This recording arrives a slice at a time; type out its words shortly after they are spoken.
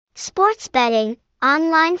Sports betting,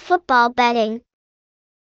 online football betting.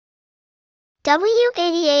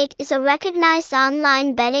 W88 is a recognized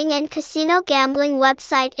online betting and casino gambling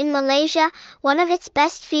website in Malaysia. One of its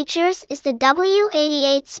best features is the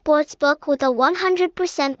W88 Sportsbook with a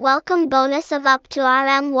 100% welcome bonus of up to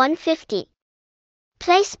Rm150.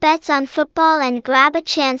 Place bets on football and grab a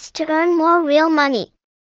chance to earn more real money.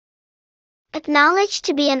 Acknowledged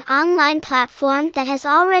to be an online platform that has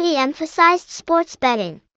already emphasized sports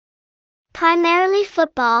betting, primarily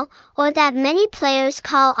football, or that many players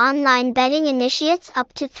call online betting, initiates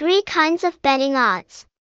up to 3 kinds of betting odds.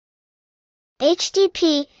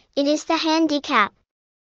 HDP, it is the handicap.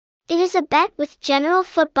 It is a bet with general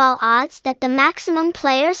football odds that the maximum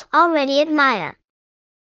players already admire.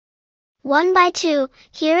 1/2,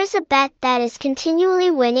 here is a bet that is continually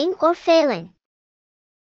winning or failing.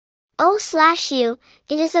 O/U,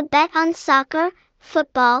 it is a bet on soccer,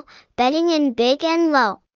 football, betting in big and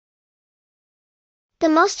low. The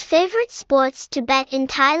most favorite sports to bet in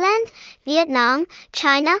Thailand, Vietnam,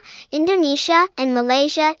 China, Indonesia, and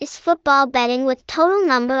Malaysia is football betting with total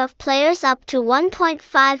number of players up to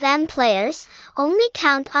 1.5 m players, only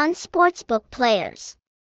count on sportsbook players.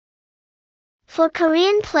 For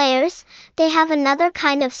Korean players, they have another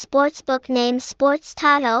kind of sportsbook named Sports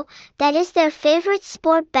Toto, that is their favorite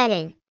sport betting.